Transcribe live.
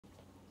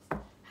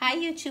Hi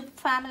YouTube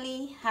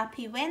family,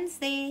 happy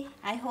Wednesday.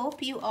 I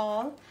hope you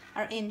all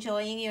are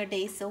enjoying your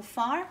day so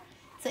far.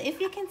 So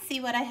if you can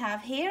see what I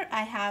have here,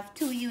 I have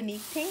two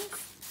unique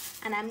things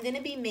and I'm going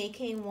to be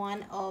making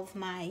one of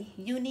my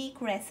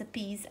unique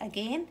recipes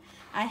again.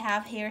 I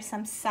have here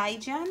some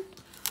Syjan,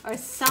 or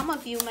some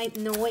of you might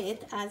know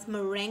it as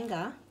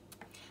Moringa,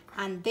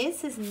 and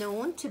this is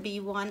known to be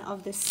one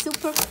of the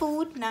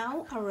superfood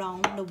now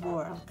around the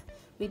world.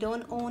 We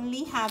don't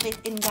only have it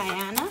in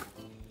Guyana,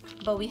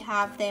 but we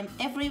have them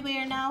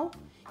everywhere now.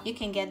 You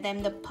can get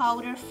them the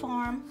powder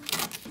form.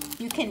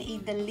 You can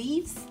eat the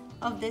leaves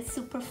of this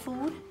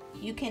superfood.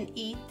 You can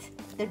eat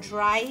the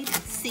dried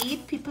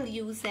seed. People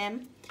use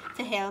them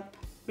to help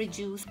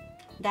reduce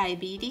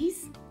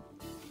diabetes,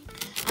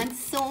 and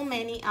so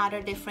many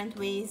other different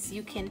ways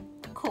you can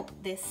cook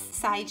this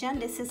Syjan.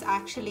 This is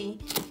actually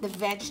the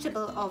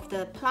vegetable of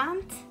the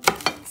plant,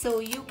 so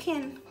you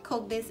can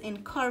cook this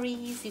in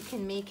curries. You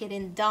can make it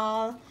in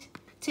dal.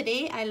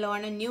 Today I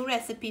learned a new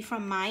recipe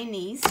from my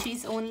niece.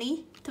 She's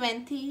only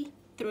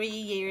 23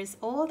 years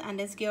old and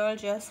this girl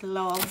just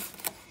loves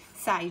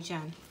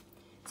Syjan.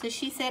 So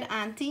she said,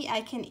 Auntie,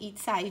 I can eat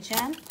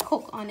Syjan,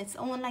 cook on its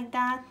own like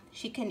that.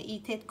 She can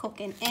eat it,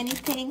 cook in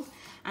anything.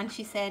 And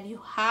she said,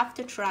 you have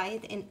to try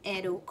it in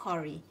Eddo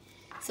curry.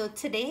 So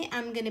today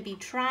I'm gonna be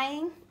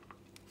trying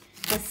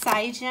the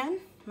Syjan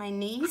my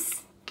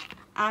niece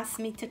asked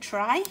me to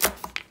try.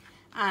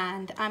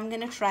 And I'm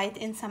gonna try it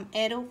in some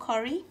Eddo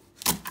curry.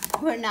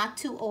 We're not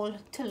too old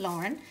to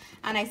learn,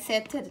 and I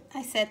said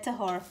to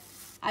her,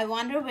 I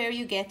wonder where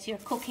you get your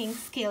cooking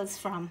skills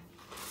from.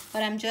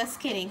 But I'm just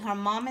kidding. Her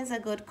mom is a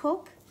good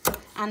cook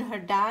and her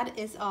dad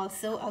is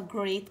also a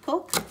great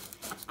cook,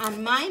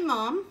 and my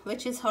mom,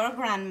 which is her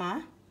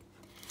grandma,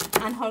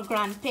 and her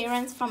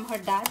grandparents from her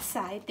dad's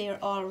side,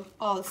 they're all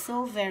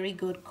also very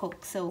good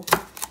cooks. So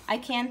I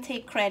can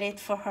take credit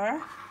for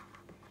her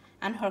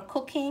and her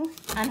cooking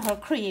and her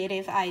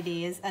creative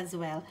ideas as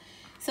well.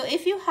 So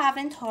if you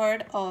haven't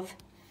heard of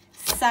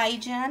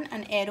Syjan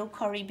and Eddo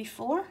curry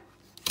before,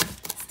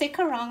 stick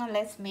around and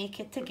let's make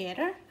it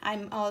together.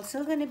 I'm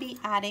also going to be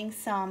adding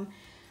some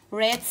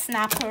red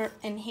snapper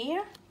in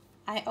here.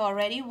 I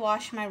already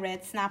washed my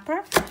red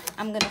snapper.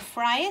 I'm going to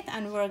fry it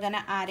and we're going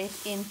to add it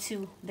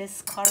into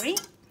this curry.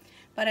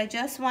 But I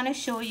just want to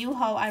show you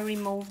how I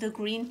remove the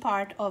green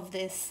part of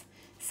this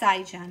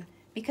Syjan,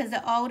 because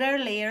the outer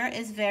layer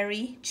is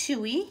very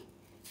chewy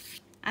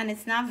and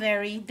it's not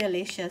very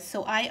delicious.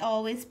 So I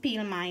always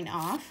peel mine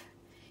off.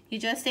 You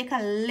just take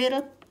a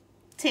little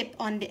tip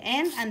on the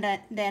end and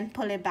then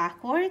pull it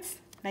backwards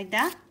like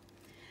that,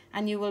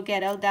 and you will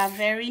get out that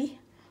very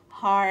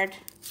hard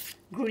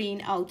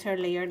green outer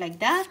layer like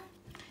that.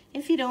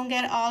 If you don't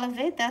get all of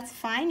it, that's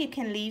fine. You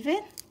can leave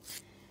it,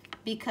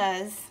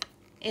 because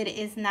it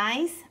is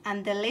nice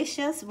and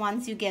delicious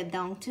once you get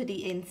down to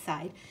the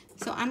inside.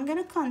 So I'm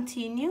gonna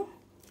continue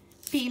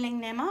peeling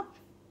them up,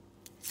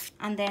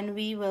 and then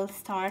we will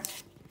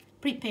start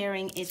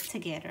preparing it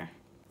together.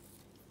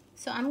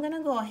 So I'm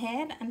gonna go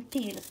ahead and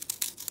peel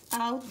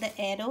out the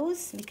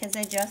eddoes, because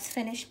I just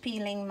finished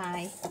peeling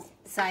my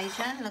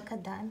Syjan. Look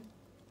at them.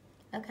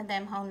 Look at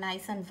them, how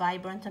nice and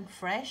vibrant and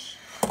fresh.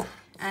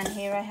 And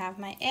here I have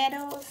my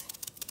eddoes.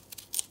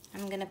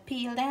 I'm gonna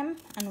peel them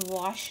and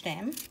wash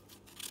them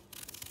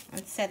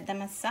and set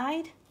them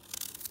aside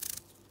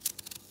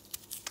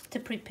to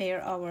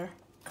prepare our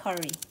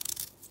curry.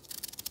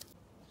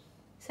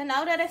 So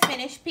now that I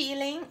finished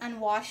peeling and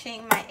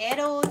washing my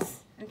eddoes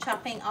and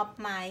chopping up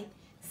my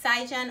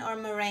Syjan or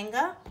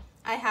Moringa,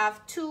 I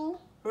have two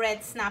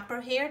red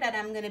snapper here that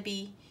I'm going to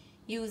be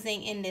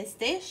using in this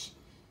dish.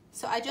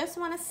 So I just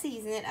want to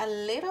season it a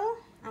little.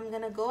 I'm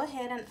going to go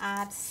ahead and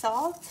add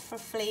salt for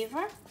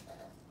flavor.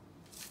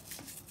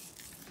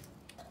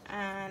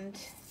 And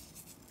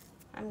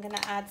I'm going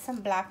to add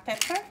some black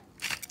pepper.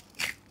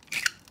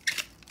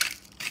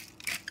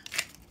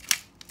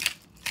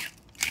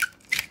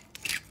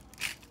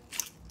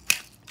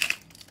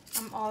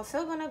 I'm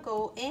also gonna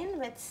go in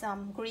with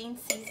some green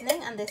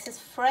seasoning, and this is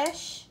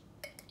fresh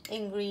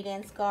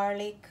ingredients: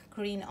 garlic,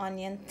 green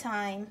onion,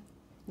 thyme,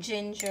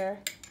 ginger,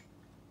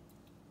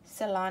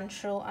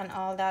 cilantro, and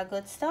all that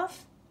good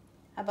stuff.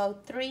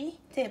 About 3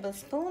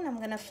 tablespoons. I'm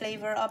gonna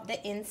flavor up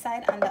the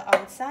inside and the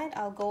outside.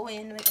 I'll go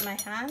in with my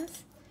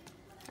hands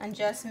and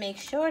just make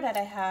sure that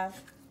I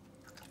have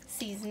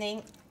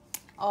seasoning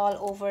all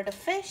over the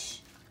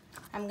fish.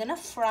 I'm gonna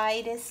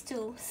fry this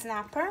to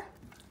snapper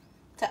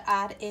to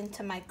add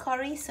into my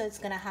curry, so it's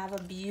gonna have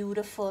a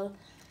beautiful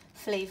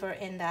flavor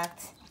in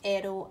that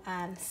Eddo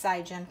and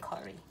Syjan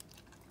curry.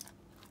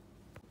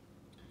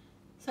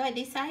 So I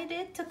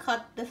decided to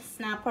cut the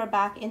snapper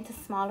back into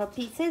smaller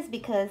pieces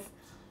because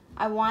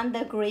I want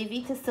the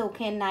gravy to soak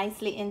in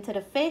nicely into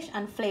the fish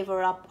and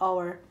flavor up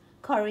our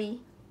curry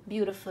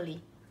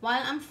beautifully.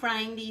 While I'm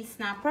frying the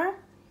snapper,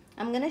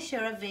 I'm gonna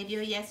share a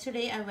video.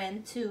 Yesterday I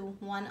went to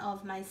one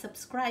of my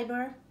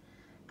subscribers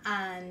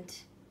and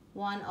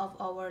one of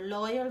our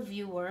loyal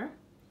viewer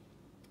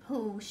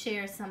who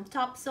shares some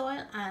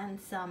topsoil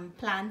and some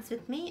plants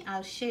with me.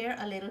 I'll share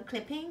a little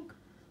clipping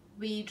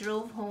we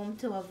drove home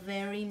to a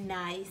very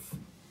nice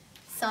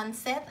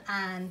sunset,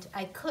 and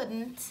I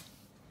couldn't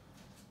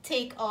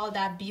take all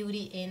that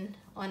beauty in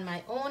on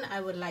my own. I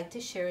would like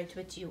to share it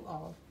with you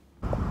all.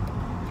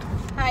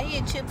 Hi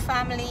YouTube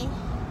family.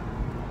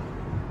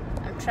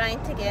 I'm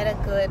trying to get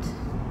a good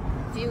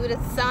view.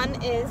 The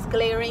sun is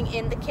glaring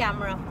in the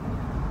camera.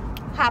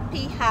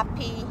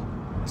 Happy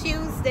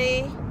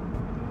Tuesday.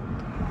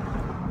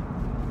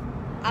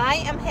 I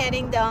am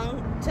heading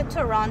down to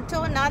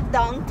Toronto, not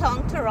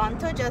downtown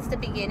Toronto, just the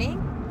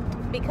beginning,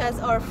 because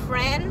our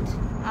friend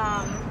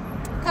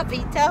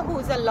Kavita,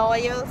 who's a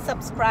loyal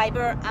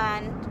subscriber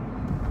and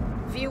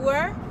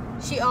viewer,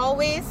 she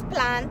always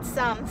plants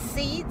some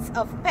seeds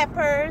of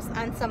peppers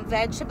and some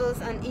vegetables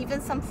and even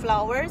some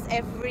flowers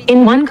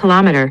in 1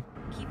 kilometer.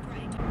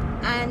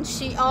 And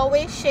she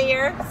always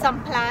shares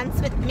some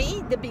plants with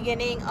me the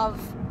beginning of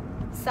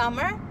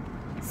summer.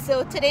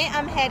 So today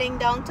I'm heading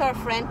down to our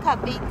friend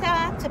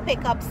Kavita to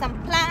pick up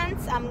some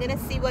plants. I'm gonna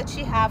see what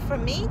she have for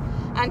me,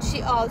 and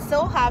she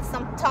also has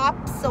some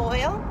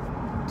topsoil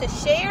to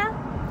share.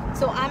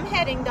 So I'm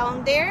heading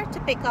down there to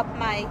pick up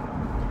my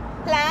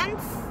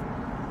plants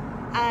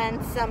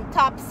and some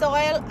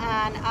topsoil,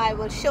 and I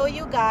will show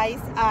you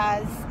guys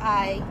as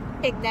I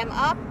pick them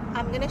up.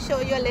 I'm gonna show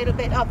you a little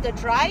bit of the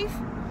drive,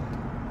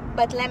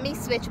 but let me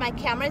switch my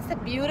camera. It's a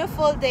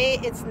beautiful day.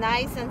 It's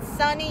nice and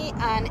sunny,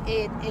 and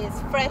it is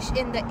fresh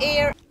in the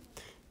air.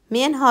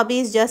 Me and hubby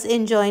is just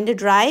enjoying the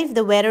drive.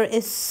 The weather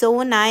is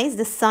so nice.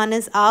 The sun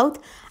is out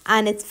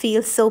and it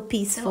feels so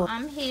peaceful. So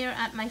I'm here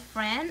at my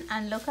friend,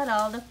 and look at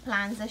all the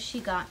plants that she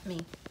got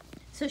me.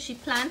 So she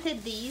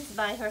planted these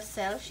by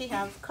herself. She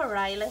have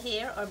Corilla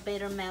here, or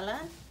bitter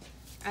melon,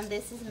 and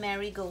this is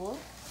marigold.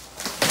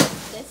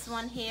 This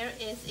one here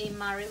is a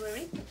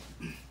mariwiri.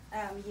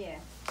 Yeah.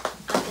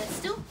 And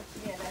this too?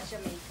 Yeah, that's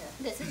Jamaica.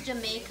 This is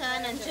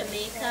Jamaican and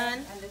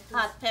Jamaican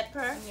hot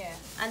pepper. Yeah.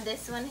 And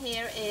this one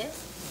here is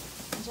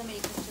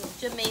Jamaica too.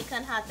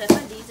 Jamaican hot pepper.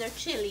 These are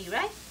chili,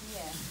 right?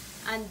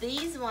 Yeah. And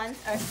these ones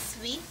are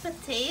sweet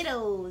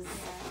potatoes.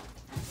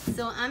 Yeah.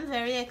 So I'm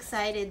very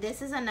excited.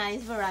 This is a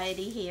nice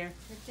variety here.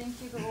 You think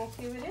you go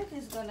okay with it?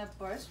 It's gonna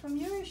burst from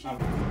you, or should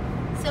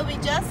So we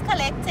just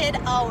collected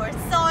our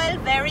soil,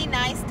 very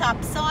nice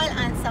topsoil,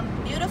 and some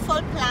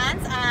beautiful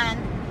plants, and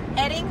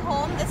heading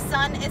home. The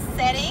sun is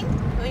setting.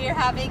 We are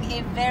having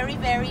a very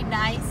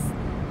nice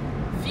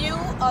view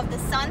of the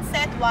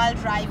sunset while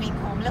driving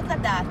home. Look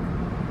at that.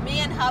 Me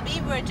and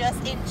hubby were just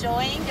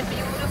enjoying the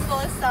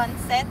beautiful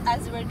sunset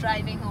as we're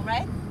driving home,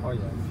 right? Oh yeah,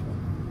 sure.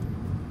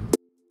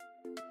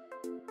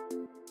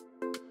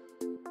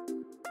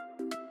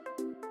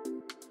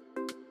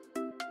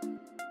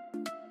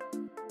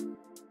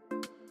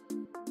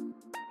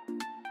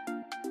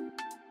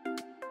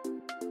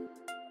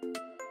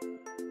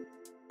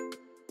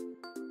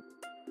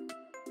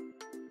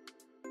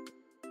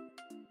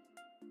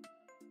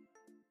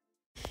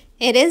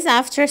 It is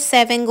after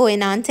 7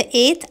 going on to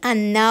 8,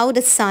 and now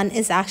the sun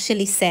is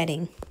actually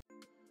setting.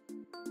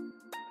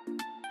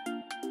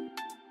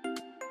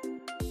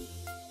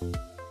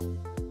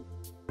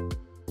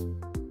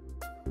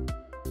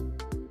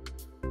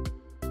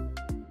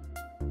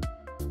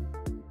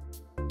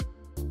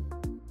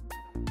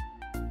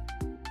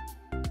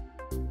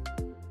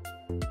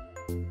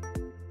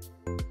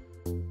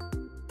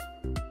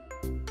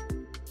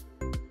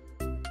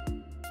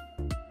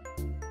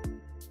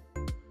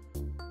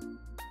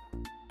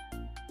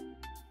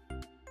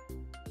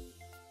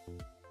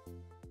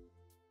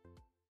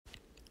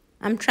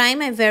 I'm trying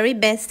my very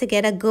best to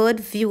get a good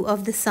view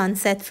of the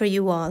sunset for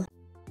you all.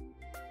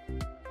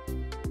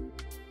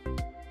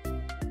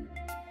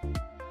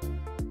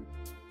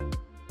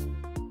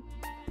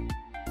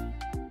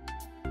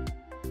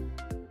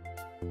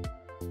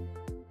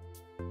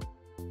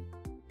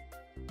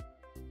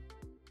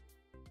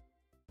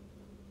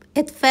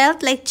 It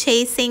felt like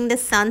chasing the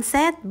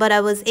sunset, but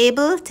I was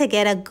able to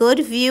get a good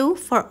view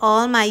for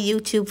all my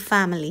YouTube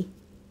family.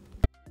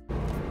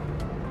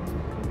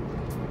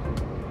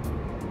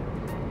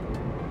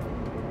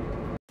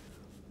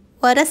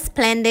 What a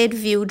splendid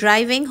view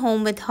driving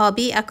home with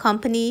hubby,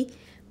 accompanied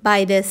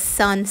by the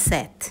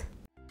sunset.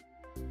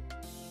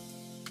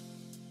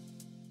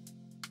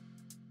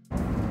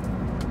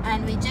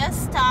 And we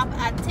just stopped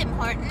at Tim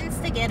Hortons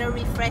to get a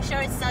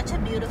refresher. It's such a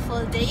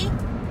beautiful day.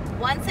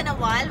 Once in a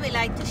while we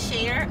like to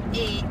share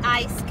a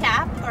ice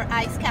cap or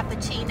ice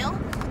cappuccino.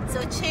 So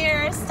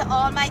cheers to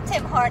all my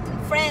Tim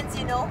Hortons friends.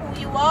 You know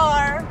who you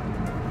are.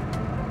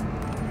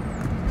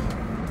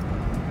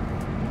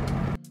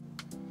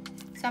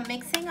 So I'm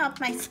mixing up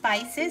my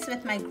spices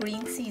with my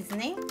green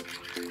seasoning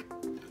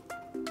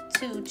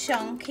to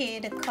chunky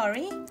the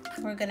curry.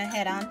 We're gonna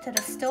head on to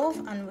the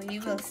stove and we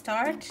will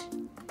start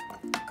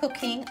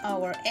cooking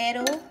our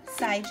Eddo,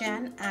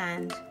 Syjan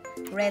and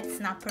red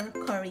snapper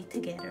curry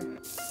together.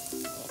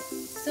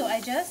 So I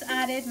just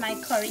added my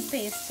curry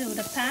paste to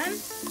the pan.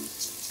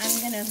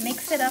 I'm gonna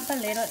mix it up a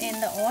little in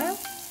the oil.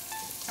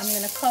 I'm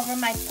gonna cover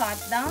my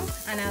pot down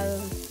and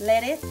I'll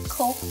let it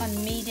cook on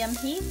medium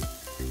heat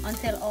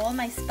until all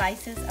my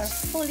spices are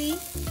fully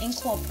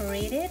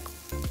incorporated.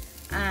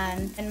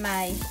 and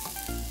my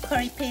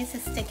curry paste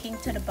is sticking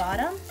to the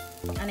bottom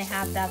and I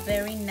have that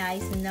very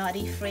nice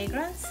nutty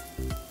fragrance,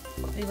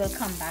 we will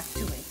come back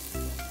to it.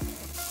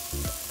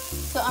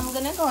 So I'm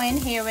gonna go in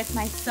here with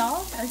my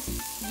salt as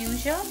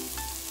usual.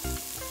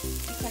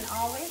 You can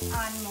always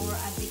add more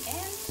at the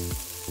end.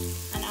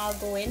 And I'll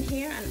go in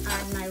here and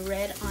add my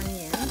red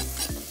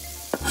onions.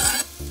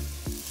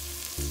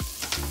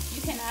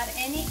 You can add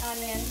any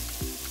onion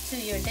to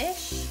your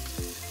dish.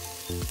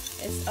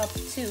 It's up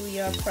to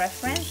your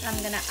preference. I'm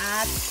gonna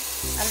add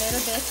a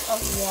little bit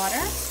of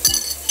water.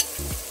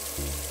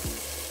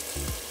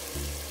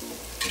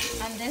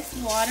 And this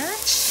water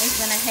is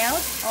gonna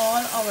help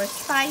all our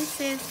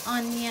spices,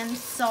 onion,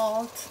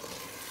 salt,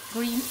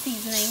 green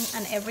seasoning,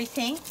 and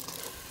everything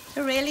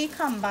to really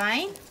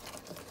combine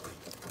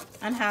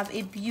and have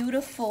a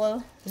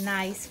beautiful,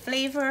 nice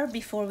flavor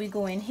before we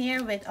go in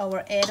here with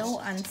our Eddo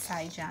and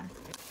Syjan.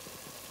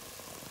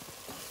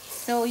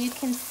 So you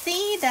can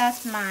see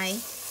that my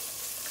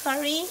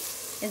curry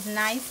is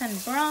nice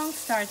and brown,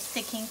 starts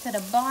sticking to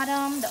the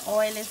bottom. The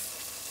oil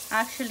is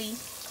actually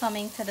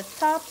coming to the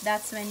top.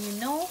 That's when you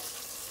know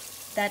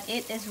that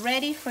it is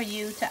ready for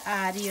you to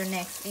add your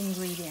next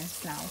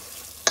ingredients now.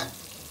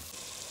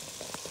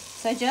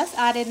 So I just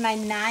added my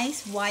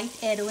nice white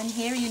Eddo in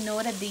here. You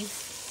know that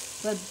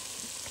these will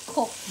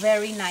cook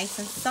very nice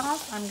and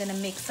soft. I'm gonna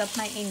mix up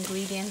my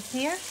ingredients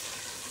here.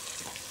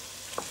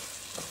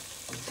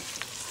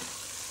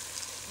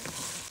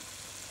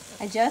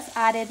 I just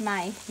added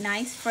my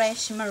nice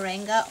fresh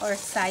Moringa or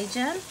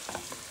Syjan.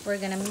 We're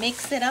gonna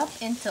mix it up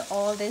into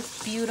all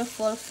this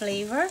beautiful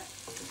flavor.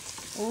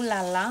 Ooh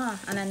la la.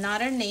 And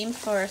another name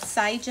for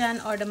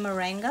Syjan or the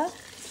Moringa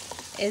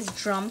is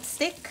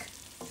drumstick.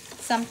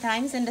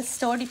 Sometimes in the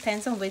store,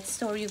 depends on which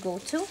store you go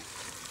to,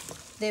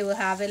 they will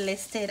have it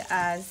listed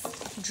as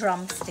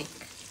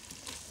drumstick.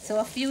 So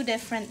a few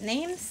different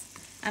names.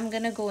 I'm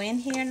gonna go in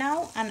here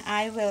now and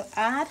I will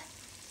add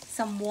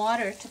some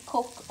water to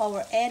cook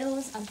our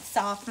eddoes and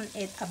soften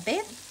it a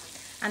bit.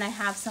 And I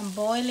have some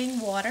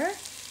boiling water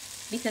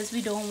because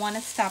we don't want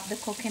to stop the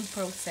cooking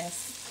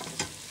process.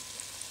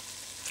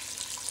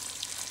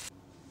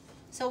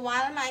 So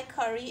while my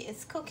curry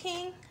is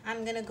cooking,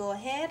 I'm gonna go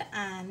ahead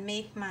and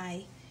make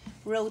my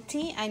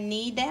roti. I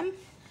knead them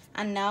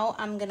and now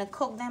I'm gonna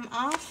cook them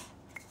off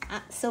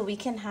so we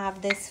can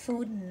have this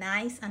food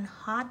nice and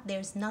hot.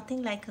 There's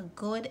nothing like a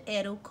good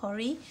Eddo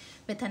curry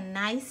with a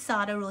nice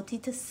sada roti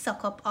to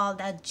suck up all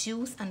that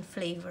juice and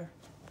flavor.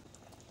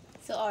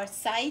 So our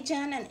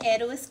Syjan and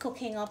Eddo is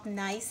cooking up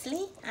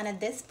nicely, and at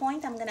this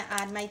point I'm gonna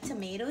add my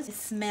tomatoes. It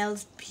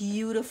smells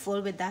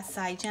beautiful with that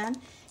Syjan.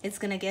 It's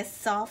gonna get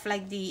soft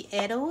like the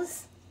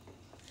Eddos,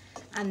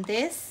 and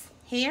this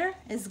here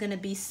is gonna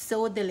be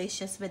so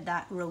delicious with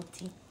that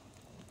roti.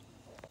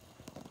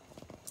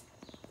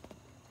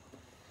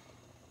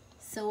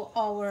 So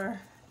our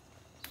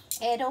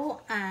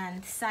Eddo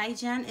and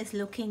Syjan is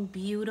looking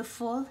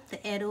beautiful. The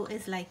Eddo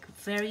is like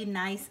very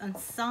nice and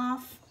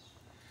soft,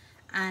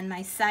 and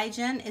my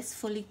Syjan is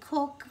fully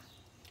cooked.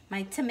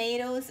 My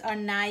tomatoes are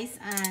nice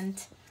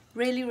and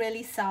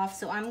really soft.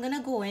 So I'm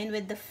gonna go in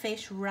with the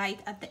fish right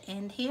at the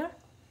end here,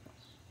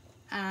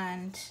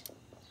 and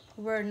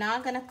we're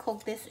not gonna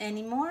cook this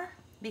anymore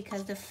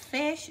because the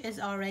fish is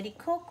already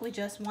cooked. We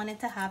just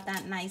wanted to have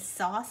that nice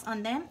sauce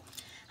on them.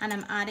 And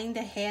I'm adding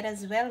the head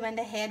as well. When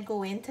the head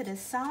go into the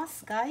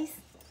sauce, guys,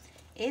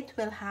 it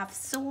will have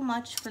so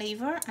much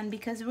flavor. And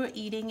because we're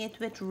eating it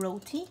with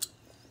roti,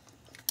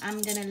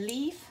 I'm gonna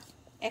leave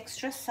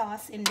extra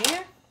sauce in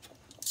there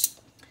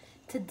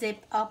to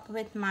dip up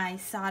with my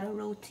sada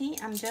roti.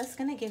 I'm just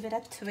gonna give it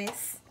a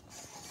twist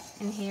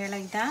in here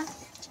like that.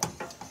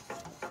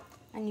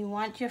 And you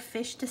want your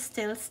fish to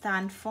still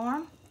stand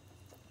firm.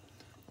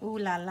 Ooh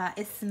la la,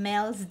 it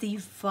smells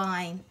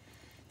divine.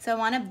 So I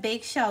want a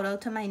big shout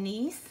out to my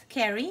niece,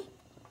 Carrie.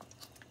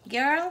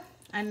 Girl,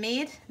 I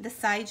made the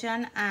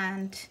Syjan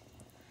and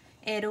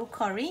Eddo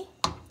curry.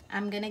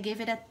 I'm gonna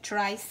give it a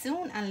try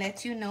soon and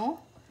let you know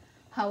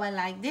how I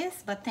like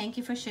this. But thank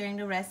you for sharing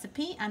the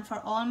recipe. And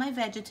for all my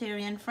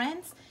vegetarian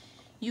friends,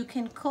 you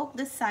can cook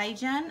the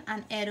Syjan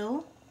and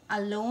Eddo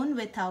alone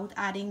without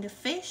adding the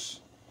fish.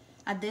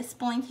 At this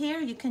point here,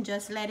 you can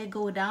just let it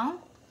go down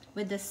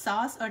with the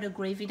sauce or the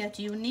gravy that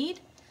you need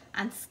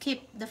and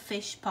skip the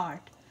fish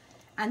part,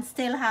 and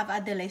still have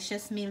a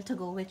delicious meal to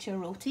go with your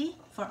roti.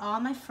 For all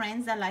my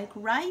friends that like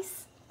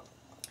rice,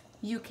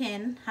 you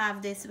can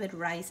have this with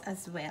rice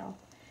as well.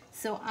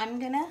 So I'm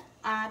gonna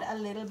add a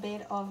little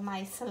bit of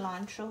my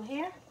cilantro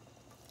here.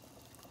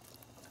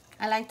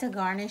 I like to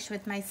garnish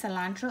with my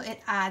cilantro.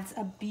 It adds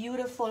a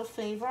beautiful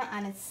flavor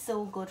and it's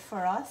so good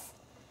for us.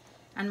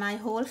 And my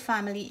whole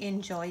family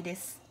enjoy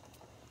this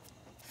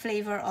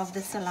flavor of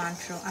the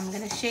cilantro. I'm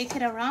gonna shake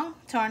it around,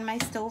 turn my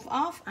stove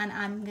off, and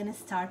I'm gonna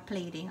start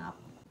plating up.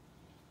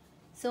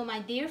 So my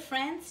dear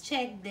friends,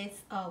 check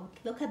this out.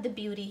 Look at the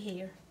beauty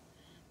here.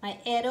 My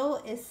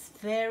Eddo is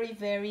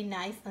very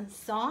nice and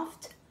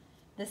soft.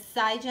 The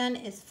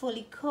Syjan is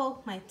fully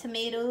cooked. My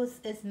tomatoes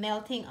is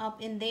melting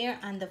up in there,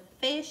 and the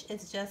fish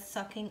is just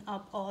sucking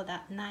up all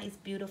that nice,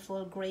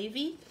 beautiful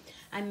gravy.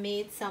 I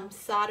made some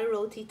sada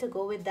roti to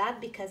go with that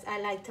because I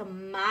like to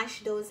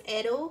mash those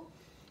Eddo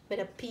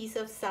with a piece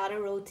of sada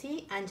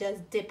roti and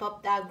just dip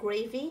up that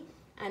gravy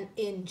and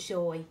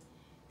enjoy.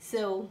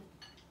 So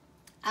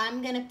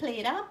I'm gonna plate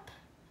it up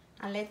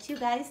and let you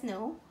guys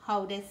know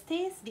how this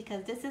tastes,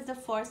 because this is the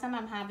first time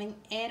I'm having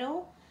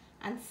Eddo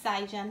and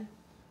Syjan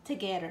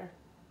together.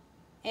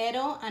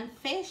 Eddo and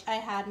fish I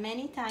had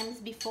many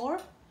times before,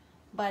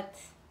 but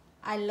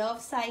I love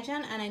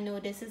Syjan and I know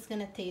this is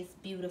gonna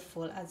taste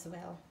beautiful as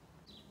well.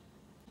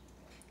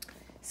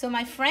 So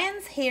my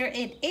friends, here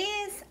it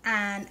is,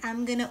 and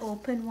I'm gonna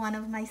open one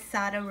of my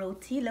sada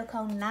roti. Look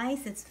how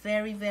nice, it's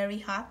very, very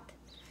hot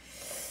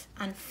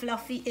and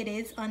fluffy it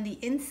is on the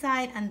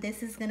inside, and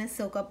this is gonna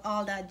soak up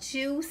all that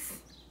juice.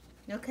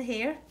 Look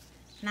here,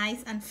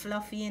 nice and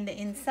fluffy in the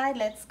inside.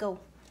 Let's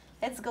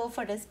go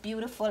for this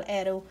beautiful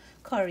Eddo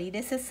curry.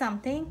 This is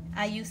something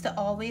I used to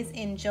always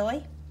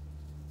enjoy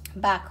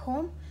back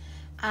home,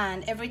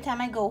 and every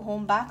time I go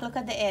home back, look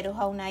at the Eddo,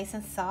 how nice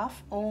and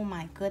soft. Oh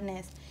my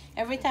goodness.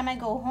 Every time I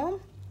go home,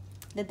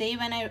 the day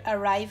when I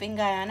arrive in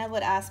Guyana, I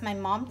would ask my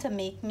mom to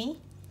make me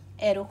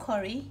Eddo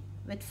curry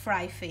with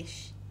fried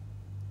fish.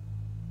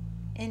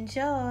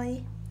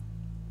 Enjoy.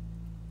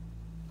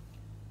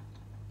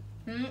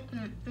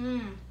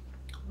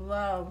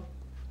 Wow.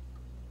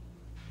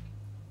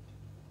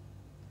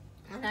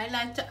 And I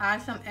like to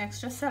add some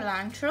extra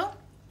cilantro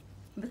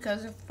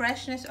because the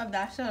freshness of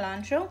that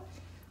cilantro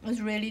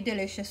is really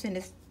delicious in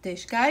this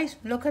dish. Guys,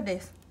 look at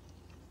this.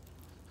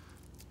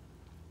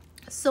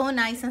 So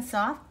nice and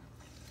soft.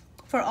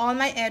 For all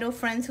my Eddo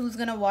friends who's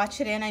gonna watch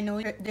it, and I know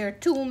there are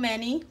too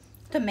many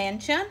to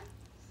mention,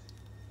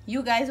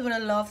 you guys would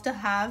have loved to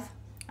have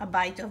a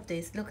bite of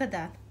this. Look at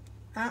that.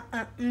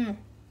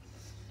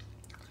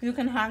 You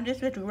can have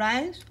this with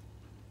rice,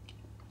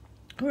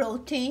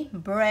 roti,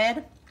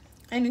 bread,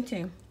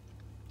 anything.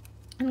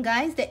 And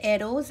guys, the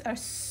Eddos are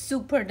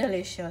super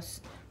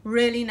delicious,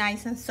 really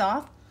nice and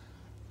soft.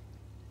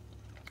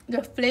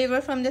 The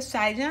flavor from the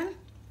Syjan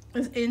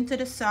is into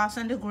the sauce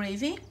and the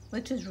gravy,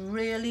 which is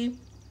really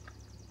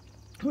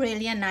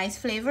a nice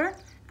flavor.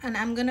 And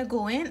I'm gonna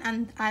go in,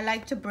 and I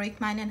like to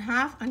break mine in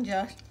half and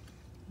just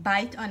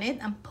bite on it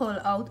and pull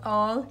out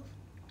all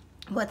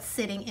what's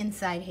sitting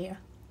inside here.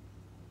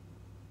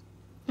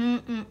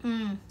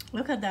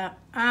 Look at that,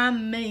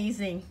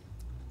 amazing.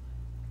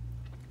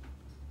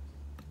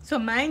 So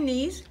my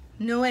niece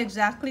know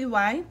exactly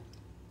why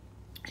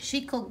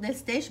she cooked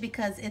this dish,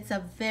 because it's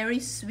a very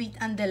sweet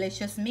and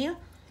delicious meal.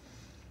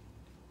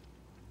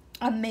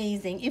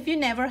 Amazing. If you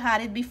never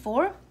had it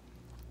before,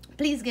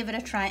 please give it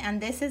a try.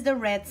 And this is the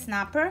red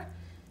snapper,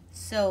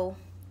 so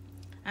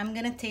I'm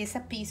gonna taste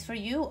a piece for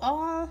you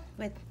all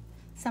with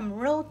some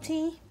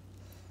roti.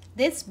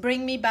 This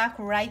bring me back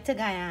right to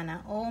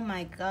Guyana. Oh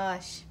my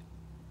gosh.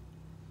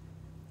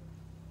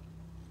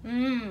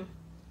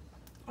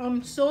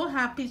 I'm so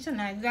happy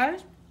tonight,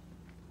 guys.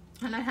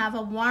 And I have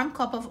a warm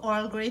cup of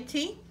Earl Grey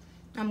tea.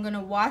 I'm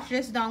gonna wash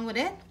this down with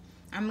it.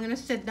 I'm gonna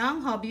sit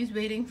down. Hubby's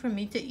waiting for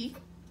me to eat,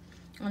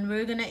 and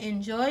we're gonna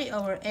enjoy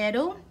our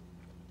Eddo,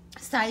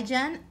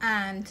 Syjan,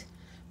 and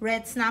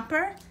red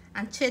snapper,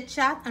 and chit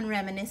chat and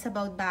reminisce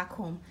about back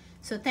home.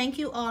 So thank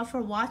you all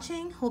for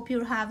watching. Hope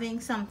you're having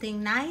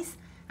something nice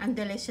and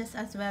delicious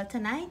as well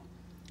tonight.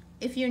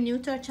 If you're new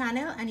to our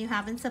channel and you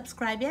haven't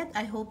subscribed yet,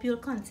 I hope you'll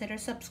consider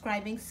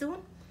subscribing soon.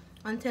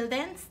 Until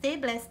then, stay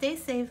blessed, stay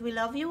safe. We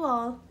love you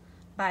all.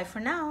 Bye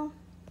for now.